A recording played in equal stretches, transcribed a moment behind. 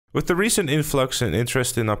With the recent influx in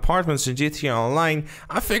interest in apartments in GTA Online,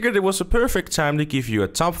 I figured it was a perfect time to give you a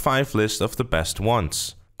top 5 list of the best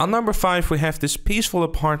ones. On number 5 we have this peaceful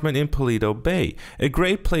apartment in Paleto Bay, a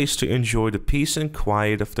great place to enjoy the peace and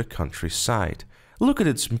quiet of the countryside. Look at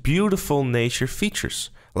its beautiful nature features,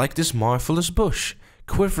 like this marvelous bush,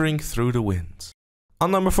 quivering through the wind. On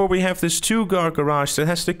number 4 we have this 2-car garage that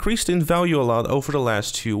has decreased in value a lot over the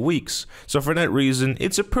last 2 weeks. So for that reason,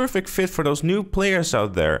 it's a perfect fit for those new players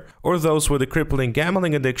out there, or those with a crippling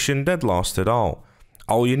gambling addiction that lost it all.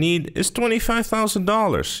 All you need is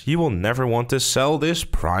 $25,000. You will never want to sell this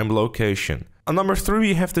prime location. On number 3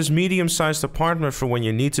 you have this medium-sized apartment for when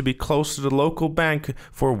you need to be close to the local bank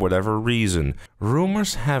for whatever reason.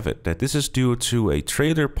 Rumors have it that this is due to a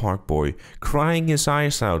trailer park boy crying his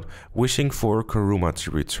eyes out wishing for Kuruma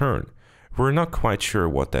to return. We're not quite sure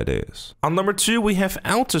what that is. On number 2 we have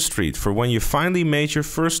Alta Street for when you finally made your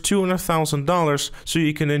first $200,000 so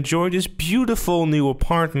you can enjoy this beautiful new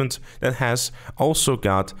apartment that has also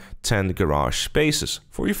got 10 garage spaces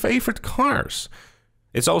for your favorite cars.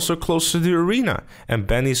 It's also close to the arena and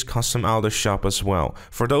Benny's custom auto shop as well,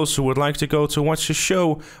 for those who would like to go to watch a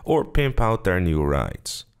show or pimp out their new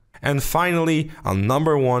rides. And finally, on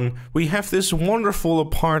number 1, we have this wonderful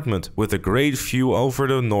apartment with a great view over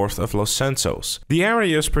the north of Los Santos. The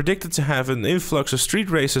area is predicted to have an influx of street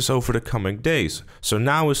races over the coming days, so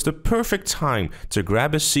now is the perfect time to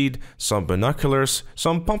grab a seat, some binoculars,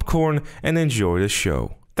 some popcorn and enjoy the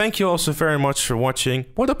show. Thank you also very much for watching.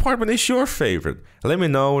 What apartment is your favorite? Let me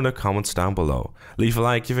know in the comments down below. Leave a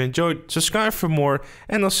like if you enjoyed, subscribe for more,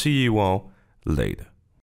 and I'll see you all later.